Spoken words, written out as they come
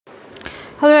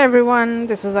Hello everyone,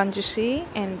 this is Anjushi,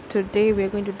 and today we are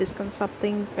going to discuss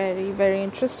something very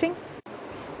interesting.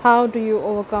 How do you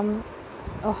overcome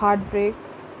a heartbreak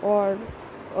or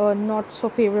a not so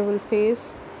favorable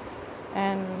phase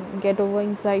and get over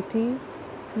anxiety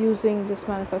using this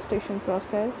manifestation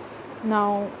process?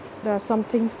 Now, there are some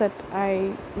things that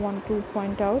I want to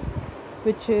point out,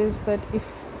 which is that if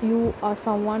you are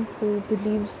someone who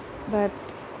believes that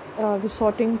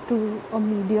resorting to a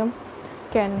medium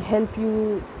can help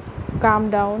you calm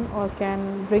down or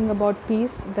can bring about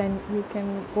peace, then you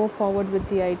can go forward with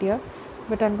the idea.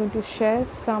 But I'm going to share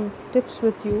some tips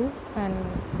with you, and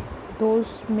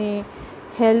those may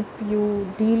help you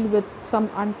deal with some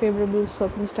unfavorable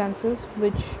circumstances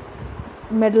which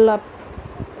meddle up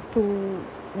to,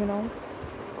 you know,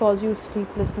 cause you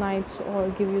sleepless nights or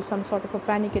give you some sort of a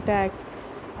panic attack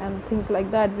and things like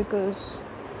that. Because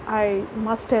I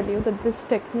must tell you that this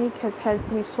technique has helped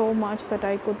me so much that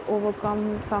I could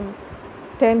overcome some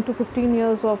 10 to 15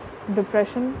 years of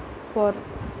depression for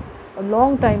a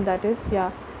long time, that is,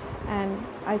 yeah. And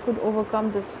I could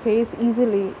overcome this phase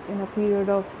easily in a period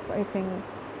of, I think,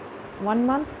 1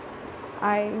 month.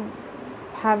 I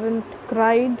haven't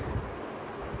cried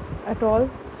at all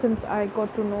since I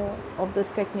got to know of this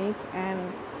technique,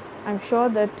 and I'm sure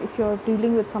that if you're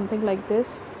dealing with something like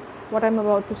this, what I'm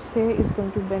about to say is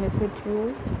going to benefit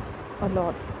you a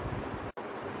lot.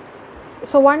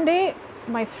 So one day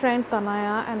my friend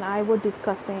Tanaya and I were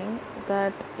discussing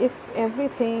that if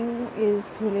everything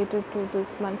is related to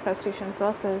this manifestation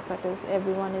process, that is,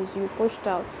 everyone is you pushed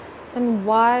out, then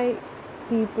why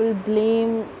people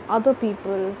blame other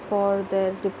people for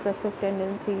their depressive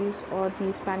tendencies or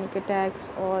these panic attacks,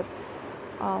 or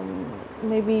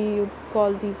maybe you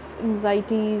call these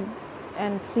anxieties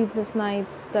and sleepless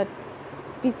nights, that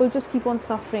people just keep on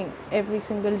suffering every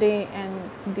single day,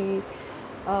 and the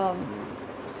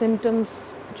symptoms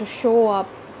just show up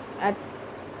at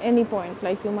any point.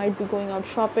 Like, you might be going out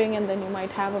shopping and then you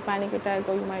might have a panic attack,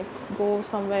 or you might go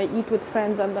somewhere, eat with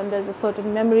friends, and then there's a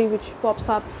certain memory which pops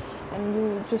up and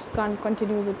you just can't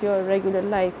continue with your regular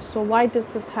life. So why does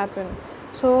this happen?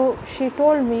 So she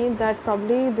told me that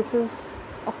probably this is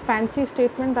a fancy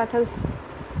statement that has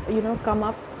come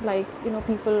up. Like,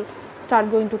 people start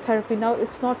going to therapy now.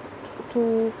 It's not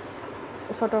to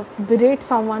sort of berate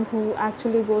someone who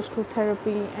actually goes to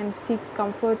therapy and seeks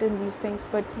comfort in these things,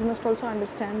 but you must also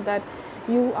understand that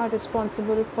you are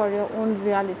responsible for your own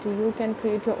reality. You can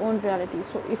create your own reality.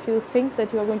 So if you think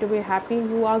that you are going to be happy,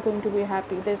 you are going to be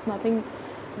happy. There's nothing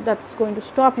that's going to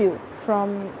stop you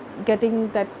from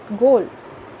getting that goal.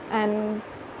 And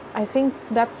I think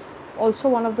that's also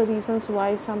one of the reasons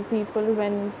why some people,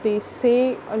 when they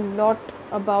say a lot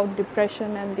about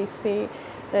depression and they say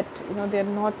that they're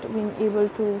not being able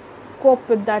to cope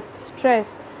with that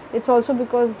stress, it's also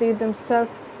because they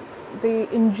themselves, they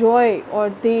enjoy, or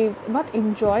they not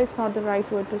enjoy, it's not the right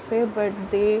word to say, but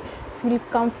they feel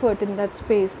comfort in that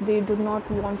space. They do not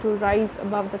want to rise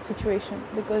above that situation,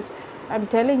 because I'm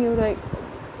telling you, like,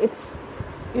 it's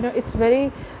it's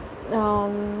very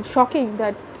shocking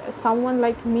that someone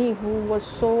like me, who was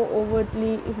so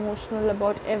overtly emotional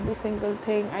about every single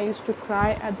thing, I used to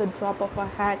cry at the drop of a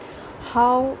hat,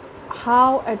 how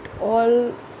at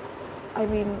all, I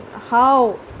mean,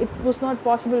 how it was not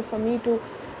possible for me to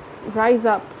rise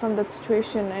up from that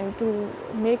situation and to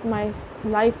make my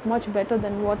life much better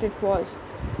than what it was.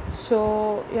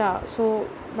 So yeah, so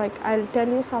like, I'll tell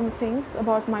you some things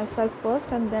about myself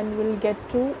first, and then we'll get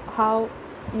to how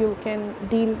you can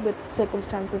deal with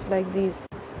circumstances like these.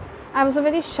 I was a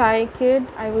very shy kid.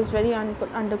 I was very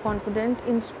underconfident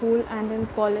in school and in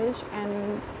college,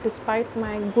 and despite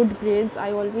my good grades,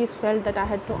 I always felt that I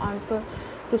had to answer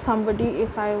to somebody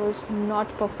if I was not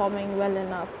performing well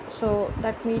enough. So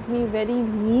that made me very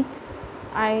meek.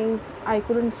 I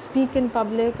couldn't speak in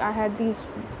public. I had these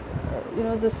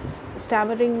this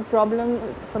stammering problem.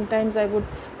 Sometimes I would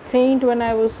faint when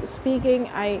I was speaking.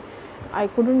 I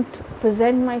couldn't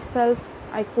present myself.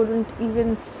 I couldn't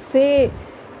even say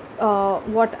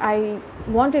what I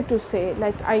wanted to say.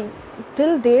 Like, I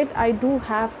till date I do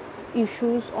have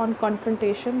issues on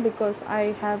confrontation, because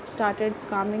I have started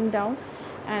calming down,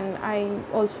 and I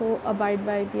also abide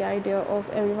by the idea of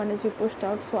everyone is you pushed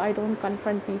out. So I don't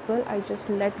confront people. I just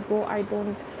let go. I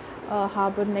don't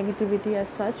harbor negativity as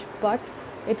such. But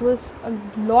it was a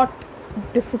lot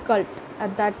difficult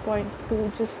at that point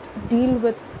to just deal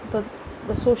with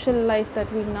the social life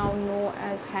that we now know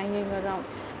as hanging around.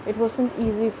 It wasn't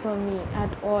easy for me at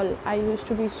all. I used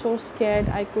to be so scared.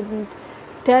 I couldn't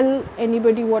tell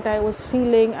anybody what I was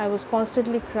feeling. I was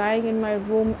constantly crying in my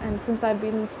room, and since I've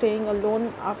been staying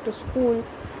alone after school,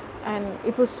 and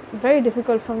it was very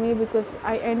difficult for me because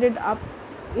I ended up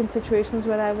in situations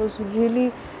where I was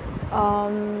really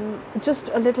just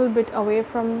a little bit away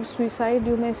from suicide,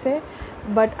 you may say,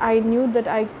 but I knew that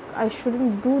I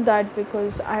shouldn't do that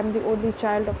because I am the only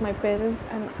child of my parents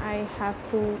and I have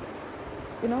to,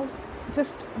 you know,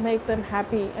 just make them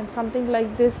happy, and something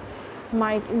like this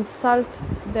might insult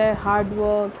their hard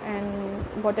work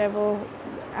and whatever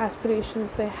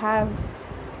aspirations they have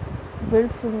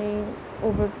built for me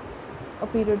over a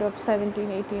period of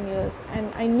 17, 18 years.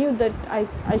 And I knew that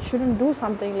I shouldn't do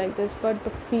something like this, but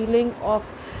the feeling of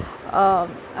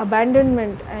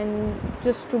abandonment and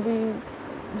just to be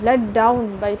let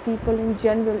down by people in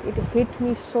general, it hit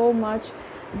me so much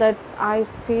that I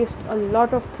faced a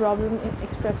lot of problem in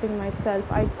expressing myself.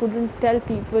 I couldn't tell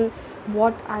people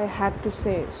what I had to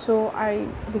say, so I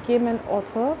became an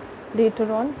author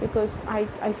later on because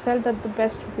I felt that the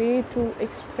best way to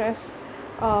express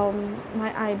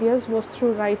my ideas was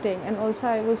through writing, and also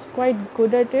I was quite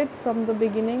good at it from the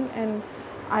beginning, and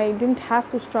I didn't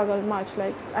have to struggle much.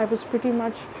 Like, I was pretty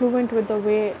much fluent with the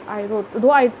way I wrote,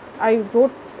 though I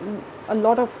wrote a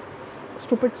lot of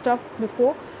stupid stuff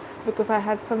before because I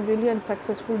had some really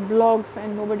unsuccessful blogs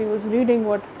and nobody was reading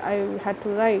what I had to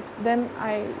write. Then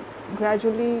I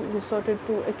gradually resorted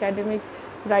to academic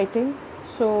writing.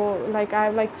 So like I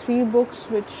have like 3 books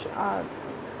which are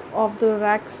off the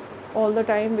racks all the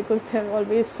time because they're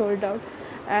always sold out,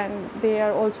 and they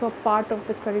are also a part of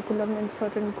the curriculum in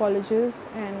certain colleges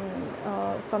and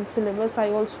some syllabus. I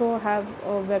also have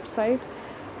a website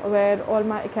where all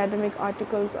my academic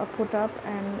articles are put up,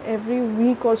 and every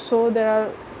week or so there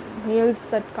are mails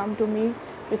that come to me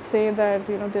which say that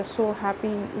they're so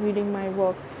happy reading my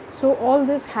work. So all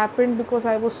this happened because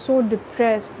I was so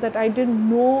depressed that I didn't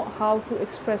know how to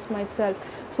express myself.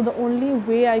 So the only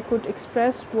way I could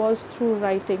express was through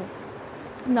writing.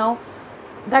 Now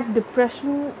that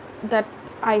depression that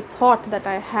I thought that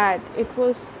I had, it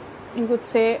was, you could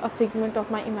say, a figment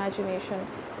of my imagination.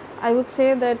 I would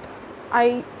say that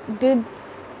I did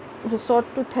resort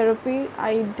to therapy.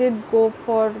 I did go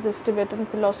for this Tibetan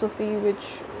philosophy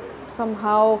which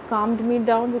somehow calmed me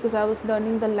down because I was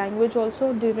learning the language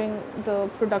also during the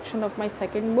production of my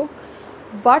second book.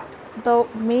 But the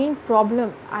main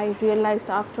problem I realized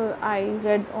after I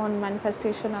read on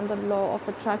manifestation and the law of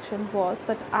attraction was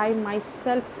that I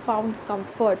myself found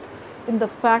comfort in the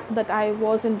fact that I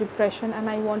was in depression and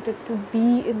I wanted to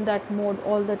be in that mode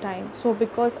all the time. So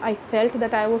because I felt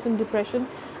that I was in depression,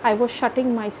 I was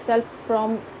shutting myself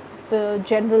from the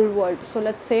general world. So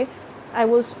let's say I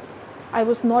was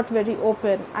not very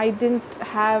open. I didn't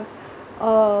have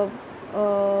a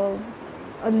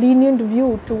lenient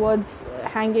view towards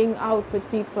hanging out with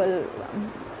people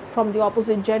from the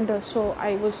opposite gender. So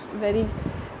I was very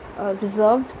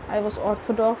reserved. I was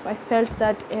orthodox. I felt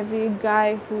that every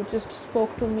guy who just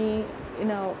spoke to me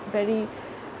in a very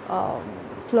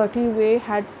flirty way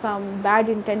had some bad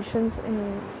intentions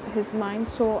in his mind.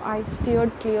 So I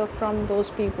steered clear from those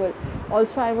people.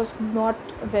 Also, I was not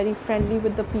very friendly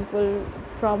with the people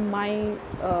from my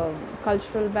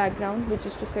cultural background, which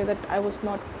is to say that I was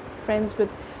not friends with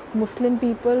Muslim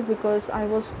people because I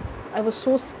was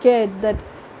so scared that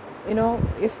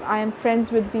if I am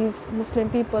friends with these Muslim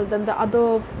people, then the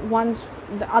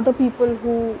other people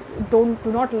who do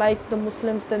not like the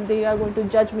Muslims, then they are going to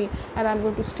judge me and I'm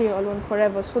going to stay alone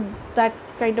forever. So that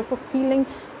kind of a feeling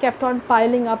kept on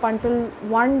piling up until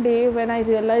one day when I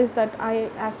realized that I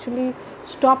actually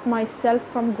stopped myself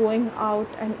from going out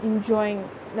and enjoying.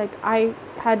 Like, I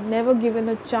had never given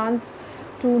a chance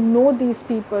to know these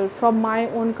people from my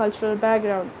own cultural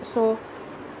background. So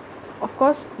of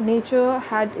course nature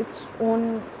had its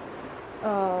own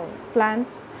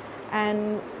plans,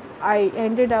 and I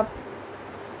ended up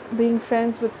being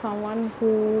friends with someone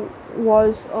who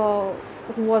was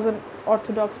an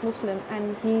Orthodox Muslim,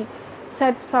 and he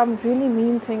said some really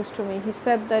mean things to me. He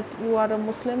said that you are a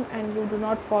Muslim and you do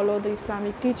not follow the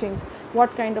Islamic teachings.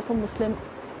 What kind of a Muslim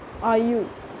are you?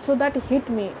 So that hit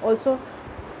me. Also,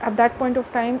 at that point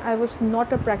of time, I was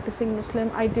not a practicing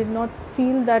Muslim. I did not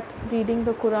feel that reading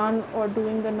the Quran or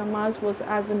doing the namaz was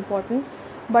as important.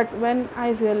 But when I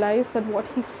realized that what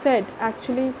he said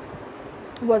actually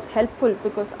was helpful,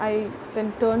 because I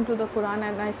then turned to the Quran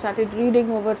and I started reading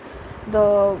over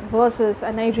the verses,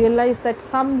 and I realized that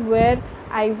somewhere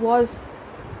I was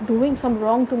doing some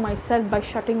wrong to myself by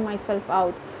shutting myself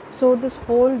out. So this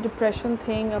whole depression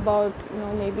thing about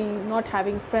maybe not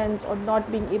having friends or not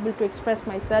being able to express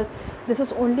myself, this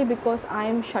is only because I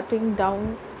am shutting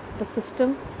down the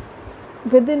system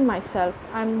within myself.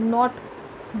 I'm not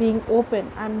being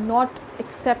open. I'm not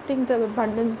accepting the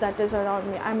abundance that is around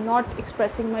me. I'm not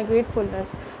expressing my gratefulness.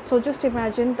 So just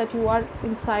imagine that you are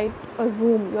inside a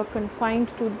room, you're confined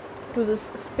to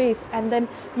this space, and then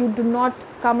you do not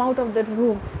come out of that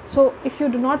room. So if you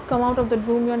do not come out of that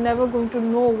room, you're never going to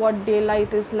know what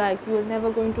daylight is like. You're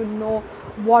never going to know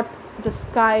what the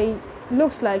sky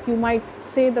looks like. You might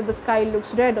say that the sky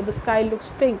looks red or the sky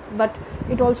looks pink, but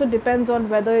it also depends on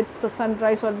whether it's the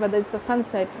sunrise or whether it's the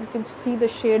sunset. You can see the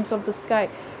shades of the sky.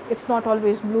 It's not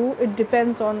always blue. It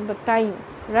depends on the time,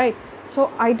 right?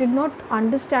 So I did not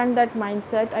understand that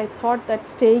mindset. I thought that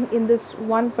staying in this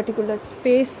one particular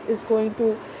space is going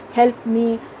to help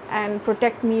me and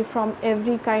protect me from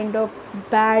every kind of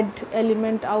bad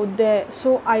element out there.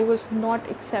 So I was not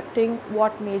accepting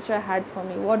what nature had for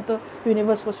me, what the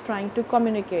universe was trying to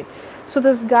communicate. So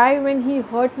this guy, when he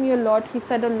hurt me a lot, he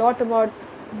said a lot about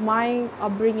my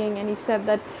upbringing, and he said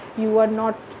that you are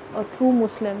not a true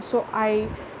Muslim. So I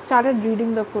started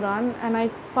reading the Quran, and I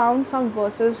found some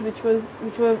verses which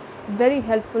were very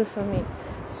helpful for me.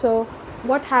 So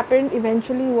what happened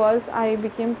eventually was I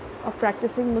became a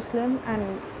practicing Muslim,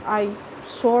 and I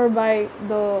swore by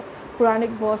the Quranic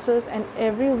verses, and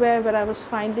everywhere where I was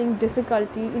finding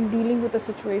difficulty in dealing with a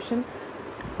situation,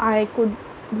 I could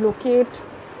locate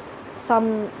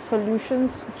some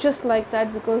solutions just like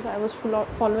that, because I was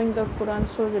following the Quran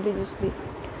so religiously.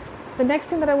 The next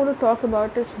thing that I want to talk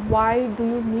about is, why do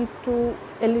you need to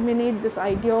eliminate this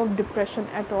idea of depression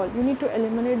at all? You need to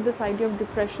eliminate this idea of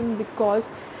depression because,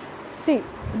 see,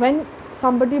 when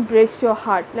somebody breaks your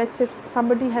heart, let's say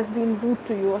somebody has been rude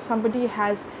to you, or somebody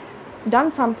has done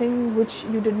something which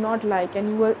you did not like, and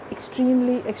you were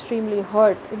extremely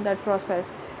hurt in that process,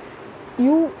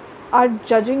 you are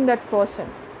judging that person,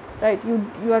 right?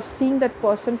 You are seeing that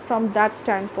person from that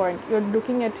standpoint. You're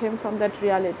looking at him from that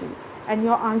reality, and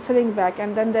you're answering back,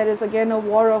 and then there is again a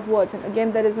war of words, and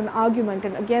again there is an argument,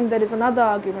 and again there is another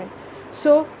argument.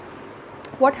 So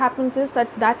what happens is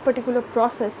that particular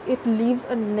process, it leaves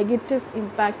a negative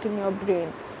impact in your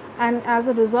brain, and as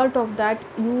a result of that,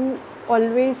 you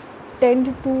always tend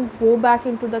to go back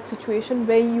into that situation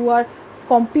where you are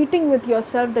competing with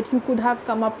yourself, that you could have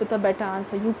come up with a better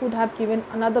answer, you could have given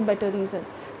another better reason.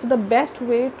 So the best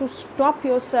way to stop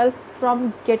yourself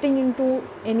from getting into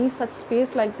any such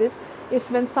space like this is,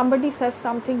 when somebody says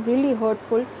something really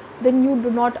hurtful, then you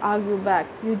do not argue back.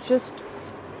 You just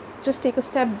take a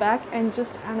step back and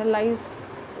just analyze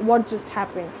what just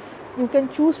happened. You can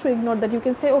choose to ignore that. You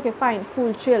can say, okay, fine,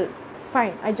 cool, chill,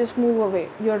 fine, I just move away,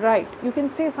 you're right. You can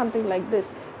say something like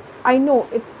this. I know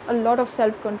it's a lot of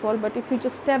self-control, but if you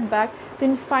just step back,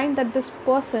 then you find that this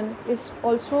person is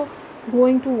also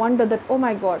going to wonder that, oh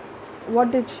my God,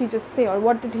 what did she just say, or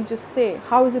what did he just say?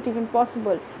 How is it even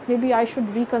possible? Maybe I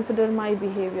should reconsider my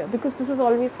behavior, because this has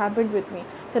always happened with me,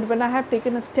 that when I have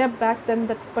taken a step back, then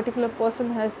that particular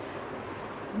person has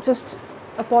just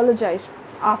apologized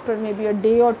after maybe a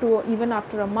day or two, or even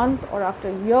after a month, or after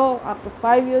a year, after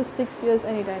 5 years, 6 years,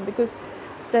 anytime, because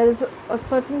there is a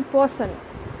certain person,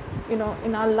 in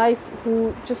our life,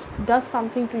 who just does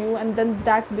something to you, and then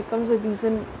that becomes a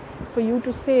reason for you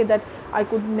to say that I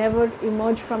could never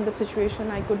emerge from that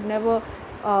situation, I could never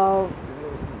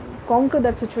conquer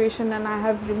that situation, and I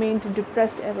have remained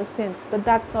depressed ever since. But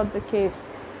that's not the case.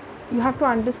 You have to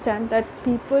understand that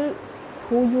people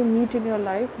who you meet in your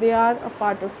life, they are a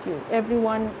part of you.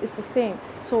 Everyone is the same.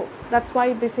 So that's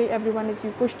why they say everyone is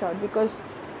you pushed out, because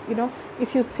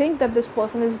if you think that this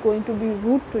person is going to be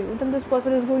rude to you, then this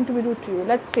person is going to be rude to you.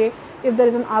 Let's say if there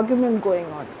is an argument going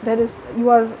on, you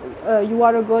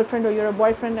are a girlfriend or you're a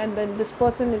boyfriend, and then this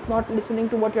person is not listening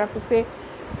to what you have to say.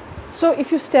 So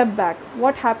if you step back,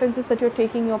 what happens is that you're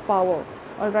taking your power,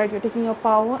 all right? You're taking your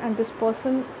power, and this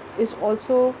person is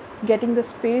also getting the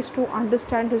space to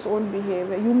understand his own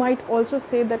behavior. You might also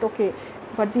say that, okay,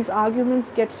 but these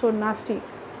arguments get so nasty.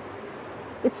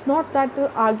 It's not that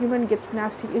the argument gets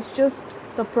nasty, it's just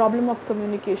the problem of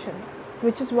communication,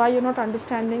 which is why you're not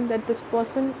understanding that this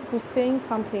person who's saying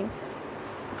something,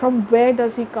 from where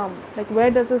does he come? Like, where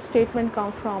does the statement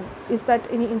come from? Is that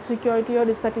any insecurity, or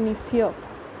is that any fear?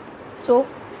 So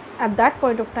at that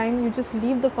point of time, you just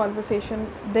leave the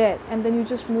conversation there, and then you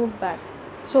just move back.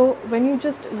 So when you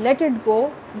just let it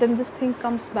go, then this thing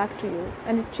comes back to you,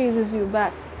 and it chases you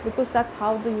back, because that's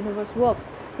how the universe works.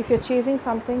 If you're chasing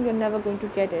something, you're never going to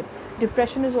get it.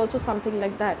 Depression is also something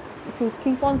like that. If you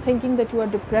keep on thinking that you are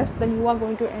depressed, then you are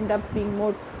going to end up being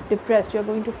more depressed. You're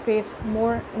going to face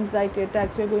more anxiety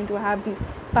attacks. You're going to have these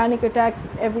panic attacks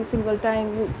every single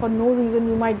time. For no reason,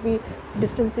 you might be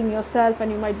distancing yourself,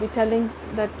 and you might be telling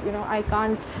that, I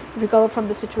can't recover from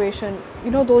the situation.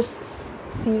 Those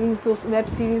series, those web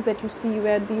series that you see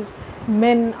where these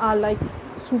men are like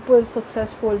super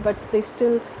successful, but they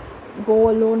still go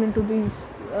alone into these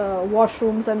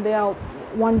washrooms and they are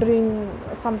wondering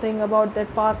something about their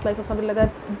past life or something like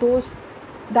that.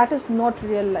 That is not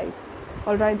real life.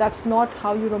 All right, that's not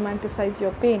how you romanticize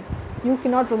your pain. You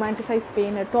cannot romanticize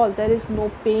pain at all. There is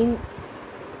no pain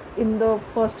in the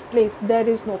first place. There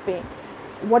is no pain.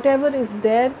 Whatever is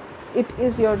there, it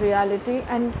is your reality,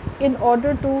 and in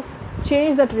order to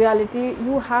change that reality,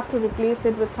 you have to replace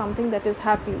it with something that is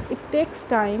happy. It takes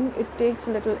time, it takes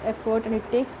a little effort, and it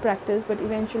takes practice, but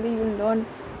eventually you learn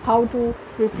how to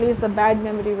replace the bad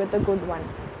memory with the good one.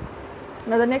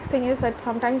 Now the next thing is that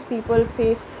sometimes people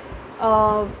face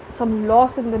some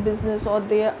loss in the business, or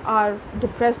they are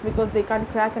depressed because they can't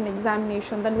crack an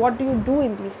examination. Then what do you do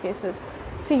in these cases?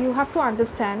 See, you have to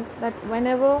understand that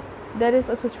whenever there is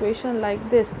a situation like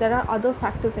this, there are other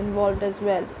factors involved as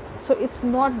well. So it's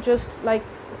not just like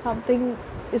something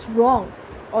is wrong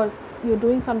or you're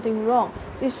doing something wrong.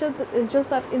 It's just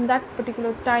that in that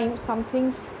particular time, some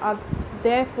things are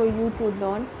there for you to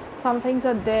learn, some things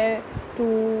are there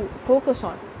to focus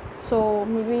on. So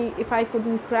maybe if I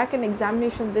couldn't crack an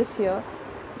examination this year,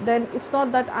 then it's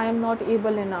not that I am not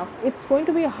able enough. It's going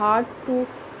to be hard to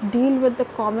deal with the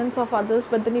comments of others,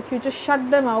 but then if you just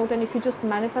shut them out and if you just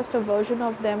manifest a version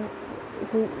of them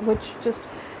which just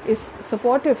is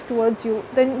supportive towards you,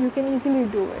 then you can easily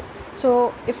do it.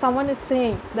 So if someone is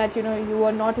saying that you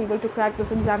are not able to crack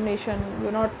this examination,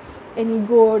 you're not any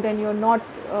good, and you're not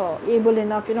able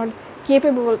enough, you're not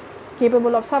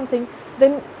capable of something,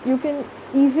 then you can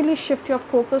easily shift your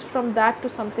focus from that to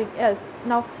something else.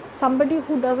 Now somebody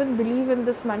who doesn't believe in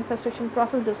this manifestation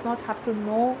process does not have to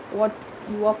know what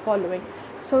you are following.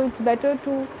 So it's better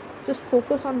to just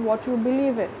focus on what you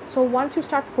believe in. So once you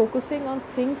start focusing on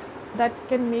things that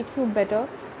can make you better,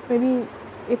 maybe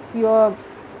if you're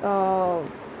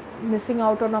missing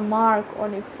out on a mark,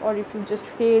 or if you just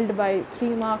failed by 3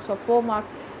 marks or 4 marks,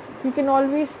 you can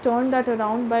always turn that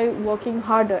around by working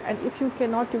harder. And if you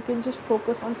cannot, you can just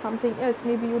focus on something else.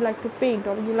 Maybe you like to paint,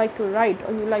 or you like to write,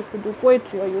 or you like to do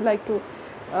poetry, or you like to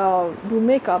do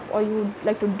makeup, or you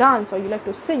like to dance, or you like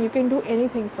to sing. You can do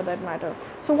anything for that matter.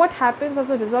 So what happens as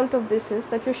a result of this is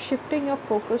that you're shifting your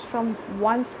focus from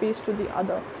one space to the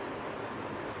other.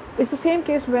 It's the same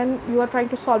case when you are trying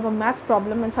to solve a maths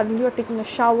problem and suddenly you're taking a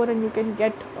shower and you can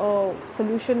get a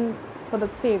solution for the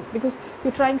same, because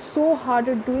you're trying so hard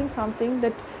at doing something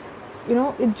that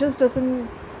it just doesn't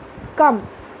come,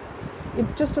 it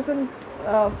just doesn't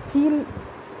feel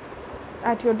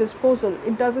at your disposal,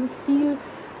 it doesn't feel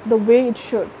the way it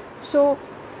should. So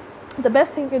the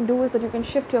best thing you can do is that you can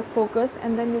shift your focus,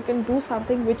 and then you can do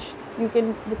something which you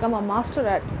can become a master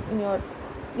at in your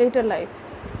later life.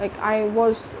 Like I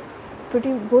was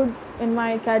pretty good in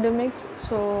my academics,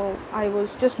 so I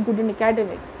was just good in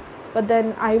academics, but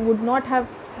then I would not have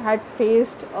had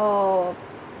faced a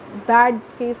bad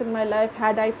phase in my life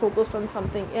had I focused on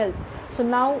something else. So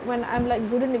now when I'm like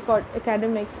good in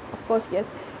academics, of course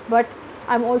yes, but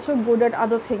I'm also good at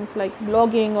other things like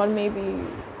blogging, or maybe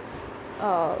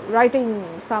writing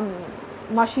some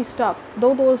mushy stuff,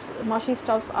 though those mushy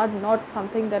stuffs are not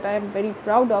something that I am very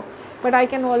proud of, but I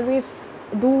can always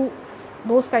do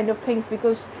those kind of things,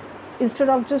 because instead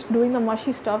of just doing the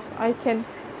mushy stuffs, I can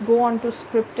go on to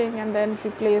scripting and then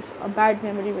replace a bad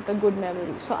memory with a good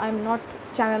memory. So I'm not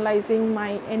channelizing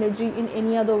my energy in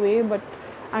any other way, but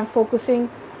I'm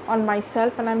focusing on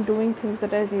myself and I'm doing things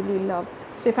that I really love.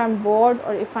 So if I'm bored,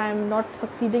 or if I'm not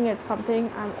succeeding at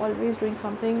something, I'm always doing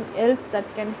something else that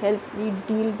can help me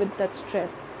deal with that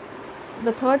stress.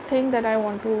 The third thing that I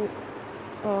want to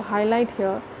highlight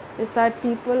here is that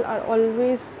people are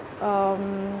always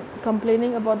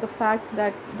complaining about the fact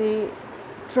that they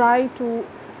try to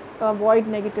avoid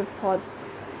negative thoughts.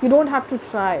 You don't have to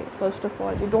try. First of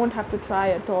all, you don't have to try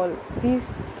at all.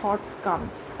 These thoughts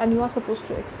come and you are supposed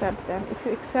to accept them. If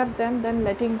you accept them, then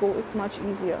letting go is much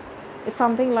easier. It's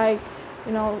something like,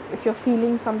 if you're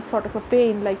feeling some sort of a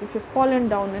pain, like if you've fallen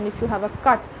down and if you have a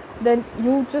cut, then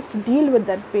you just deal with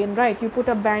that pain, right? You put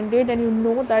a band-aid and you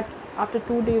know that after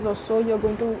 2 days or so you're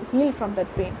going to heal from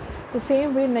that pain. The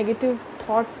same way negative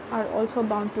thoughts are also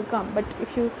bound to come, but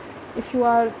if you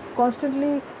are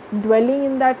constantly dwelling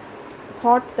in that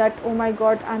thought that, oh my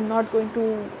god, I'm not going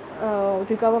to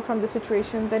recover from the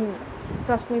situation, then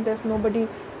trust me, there's nobody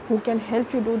who can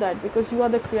help you do that, because you are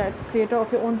the creator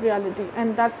of your own reality,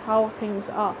 and that's how things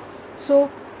are. So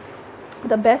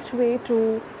the best way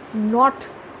to not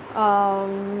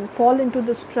fall into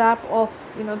this trap of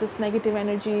this negative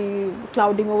energy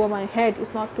clouding over my head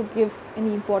is not to give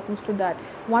any importance to that.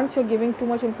 Once you're giving too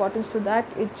much importance to that,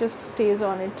 it just stays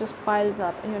on, it just piles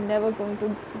up, and you're never going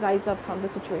to rise up from the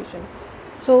situation.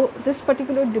 So this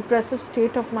particular depressive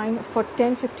state of mind for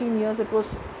 10-15 years, it was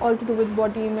all to do with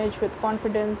body image, with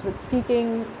confidence, with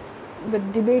speaking,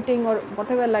 with debating or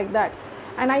whatever like that.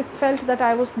 And I felt that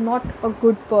I was not a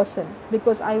good person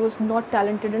because I was not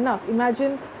talented enough.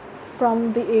 Imagine,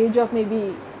 from the age of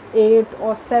maybe 8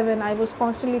 or 7, I was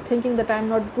constantly thinking that I'm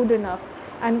not good enough.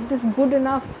 And this good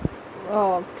enough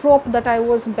trope that I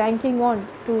was banking on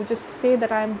to just say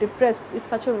that I am depressed is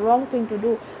such a wrong thing to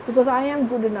do, because I am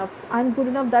good enough. I'm good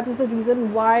enough. That is the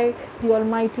reason why the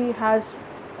Almighty has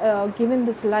given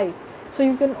this life. So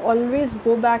you can always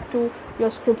go back to your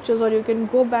scriptures, or you can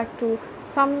go back to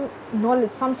some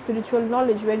knowledge, some spiritual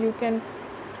knowledge, where you can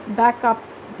back up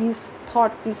these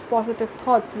thoughts, these positive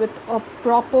thoughts, with a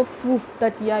proper proof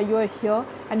that yeah, you're here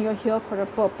and you're here for a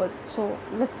purpose. So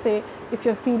let's say if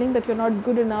you're feeling that you're not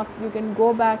good enough, you can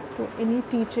go back to any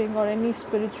teaching or any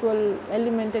spiritual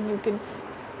element, and you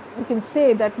can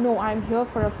say that no, I'm here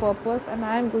for a purpose and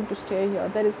I am going to stay here.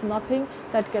 There is nothing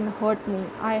that can hurt me.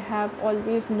 I have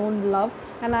always known love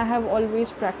and I have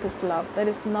always practiced love. There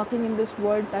is nothing in this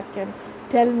world that can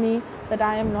tell me that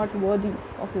I am not worthy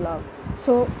of love.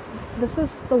 So this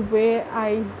is the way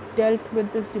I dealt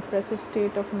with this depressive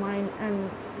state of mind.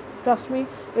 And trust me,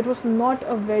 it was not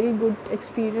a very good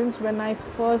experience when I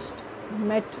first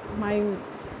met my,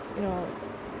 you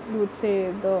would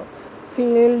say, the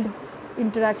failed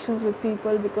interactions with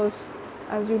people, because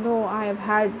as you know, I have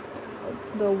had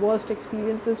the worst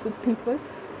experiences with people,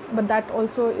 but that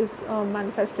also is a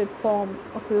manifested form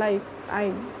of life.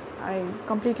 I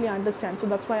completely understand. So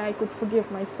that's why I could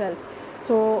forgive myself.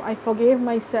 So I forgave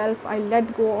myself. I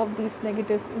let go of these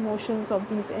negative emotions, of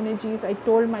these energies. I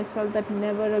told myself that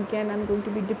never again I'm going to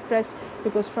be depressed,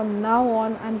 because from now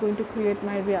on I'm going to create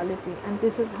my reality, and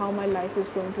this is how my life is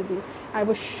going to be. I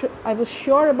was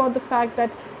sure about the fact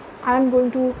that I'm going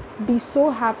to be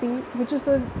so happy, which is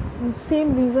the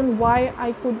same reason why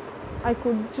I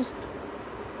could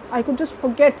just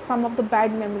forget some of the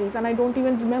bad memories, and I don't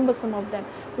even remember some of them,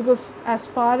 because as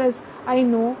far as I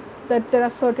know, that there are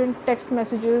certain text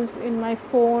messages in my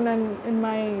phone and in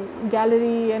my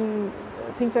gallery and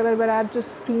things like that, where I've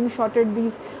just screenshotted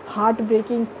these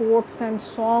heartbreaking quotes and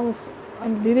songs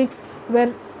and lyrics,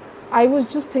 where I was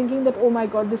just thinking that, oh my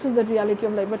God, this is the reality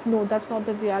of life. But no, that's not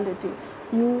the reality.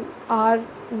 You are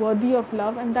worthy of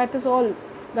love, and that is all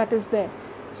that is there.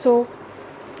 So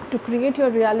to create your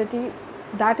reality,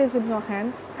 that is in your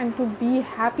hands, and to be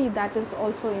happy, that is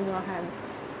also in your hands.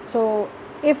 So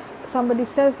if somebody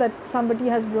says that somebody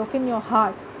has broken your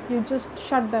heart, you just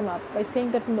shut them up by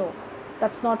saying that no,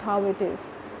 that's not how it is.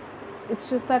 It's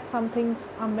just that some things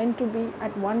are meant to be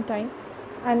at one time,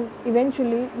 and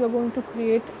eventually you're going to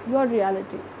create your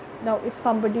reality. Now if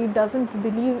somebody doesn't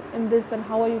believe in this, then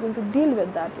how are you going to deal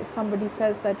with that? If somebody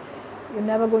says that you're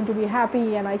never going to be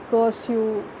happy and I curse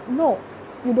you, no,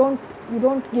 you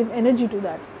don't give energy to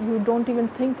that. You don't even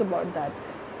think about that.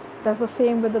 That's the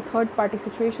same with the third party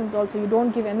situations also. You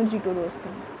don't give energy to those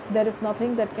things. There is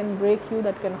nothing that can break you,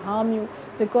 that can harm you,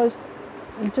 because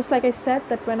just like I said,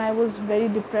 that when I was very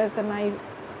depressed and I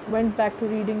went back to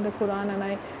reading the Quran, and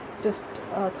I just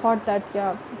thought that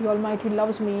yeah, the Almighty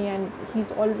loves me and He's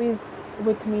always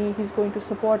with me, He's going to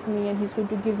support me, and He's going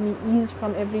to give me ease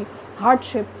from every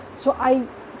hardship. So I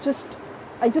just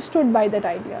stood by that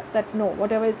idea that no,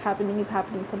 whatever is happening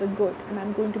for the good, and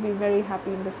I'm going to be very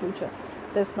happy in the future.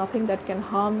 There's nothing that can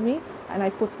harm me, and I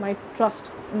put my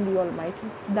trust in the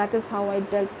Almighty. That is how I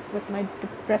dealt with my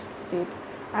depressed state.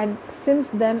 And since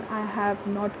then I have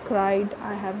not cried,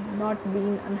 I have not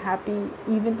been unhappy,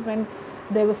 even when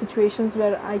there were situations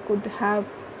where I could have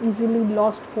easily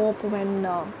lost hope, when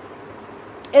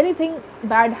anything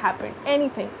bad happened,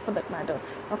 anything for that matter,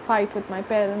 a fight with my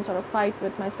parents, or a fight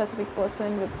with my specific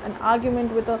person, with an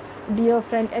argument with a dear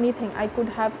friend, anything, I could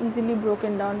have easily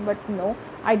broken down. But no,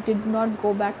 I did not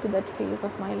go back to that phase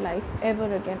of my life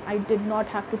ever again. I did not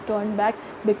have to turn back,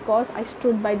 because I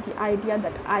stood by the idea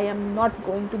that I am not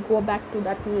going to go back to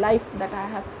that life that I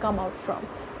have come out from.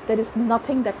 There is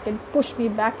nothing that can push me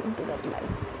back into that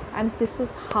life. And this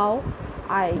is how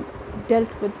I dealt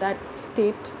with that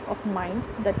state of mind,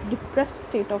 that depressed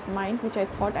state of mind, which I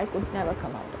thought I could never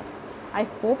come out of. I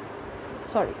hope,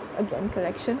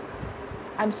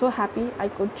 I'm so happy I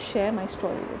could share my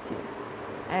story with you,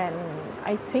 and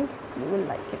I think you will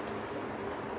like it.